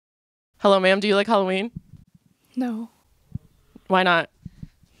Hello, ma'am. Do you like Halloween? No. Why not?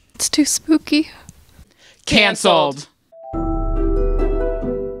 It's too spooky. Cancelled.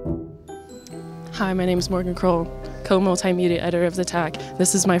 Hi, my name is Morgan Kroll, co-multimedia editor of the Tack.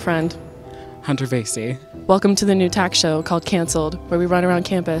 This is my friend, Hunter Vasey. Welcome to the new Tack show called Cancelled, where we run around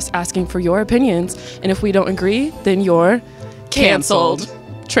campus asking for your opinions, and if we don't agree, then you're cancelled.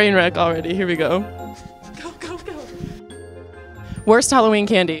 Train wreck already. Here we go. Go, go, go. Worst Halloween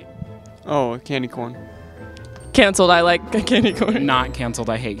candy. Oh, candy corn. Cancelled. I like candy corn. Not canceled.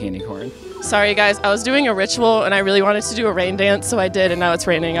 I hate candy corn. Sorry, guys. I was doing a ritual, and I really wanted to do a rain dance, so I did, and now it's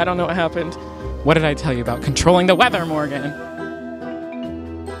raining. I don't know what happened. What did I tell you about controlling the weather, Morgan?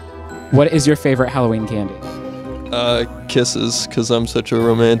 What is your favorite Halloween candy? Kisses, because I'm such a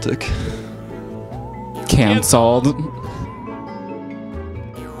romantic. Cancelled.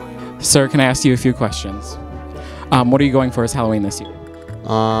 Sir, can I ask you a few questions? What are you going for as Halloween this year?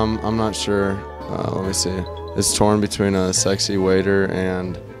 I'm not sure. Let me see. It's torn between a sexy waiter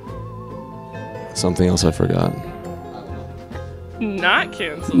and something else I forgot. Not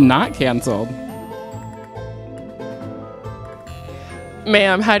cancelled. Not canceled.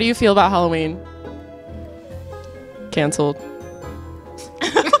 Ma'am, how do you feel about Halloween? Cancelled.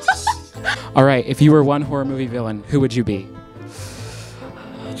 All right, if you were one horror movie villain, who would you be?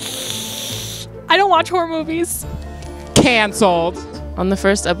 I don't watch horror movies. Cancelled. On the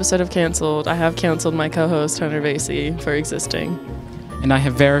first episode of Cancelled, I have canceled my co-host Hunter Vasey for existing. And I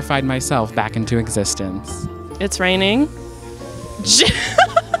have verified myself back into existence. It's raining.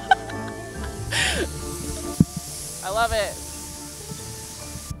 I love it.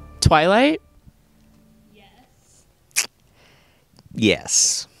 Twilight?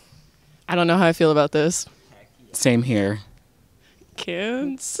 Yes. I don't know how I feel about this. Same here.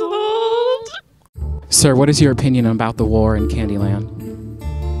 Cancelled. Sir, what is your opinion about the war in Candyland?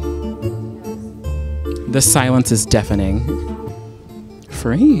 The silence is deafening.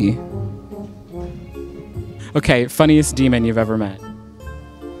 Free. Okay, funniest demon you've ever met.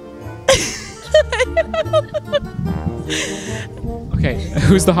 Okay,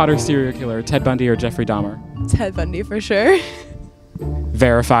 who's the hotter serial killer, Ted Bundy or Jeffrey Dahmer? Ted Bundy for sure.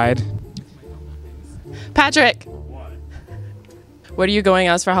 Verified. Patrick! What are you going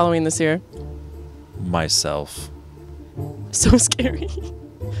as for Halloween this year? Myself. So scary.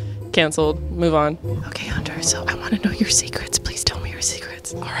 Cancelled. Move on. Okay, Hunter, so I want to know your secrets. Please tell me your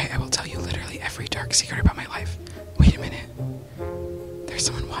secrets. All right, I will tell you literally every dark secret about my life. Wait a minute. There's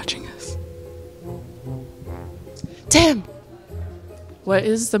someone watching us. Damn! What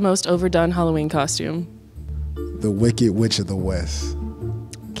is the most overdone Halloween costume? The Wicked Witch of the West.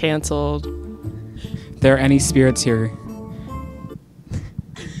 Cancelled. There are any spirits here?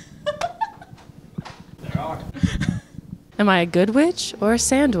 Am I a good witch or a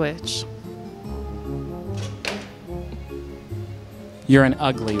sandwich? You're an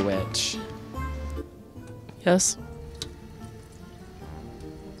ugly witch. Yes.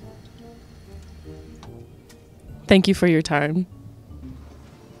 Thank you for your time.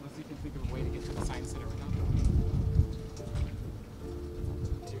 Unless you can think of a way to get to the science center without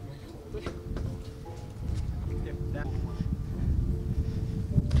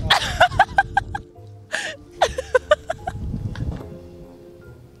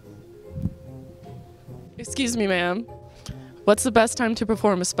Excuse me, ma'am. What's the best time to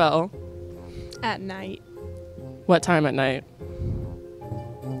perform a spell? At night, What time at night?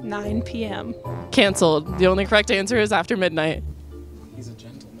 9 p.m. Cancelled. The only correct answer is after midnight. He's a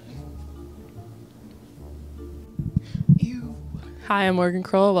gentleman. Hi, I'm Morgan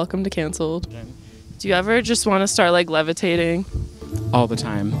Kroll. Welcome to Cancelled. Do you ever just want to start like levitating? All the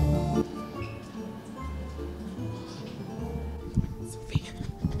time.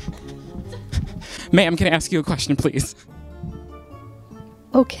 Ma'am, can I ask you a question, please?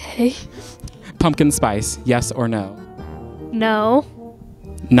 Okay. Pumpkin spice, yes or no? No.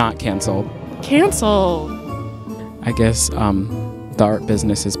 Not canceled. Cancelled. I guess the art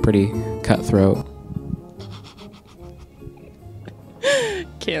business is pretty cutthroat.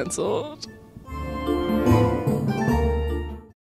 Cancelled.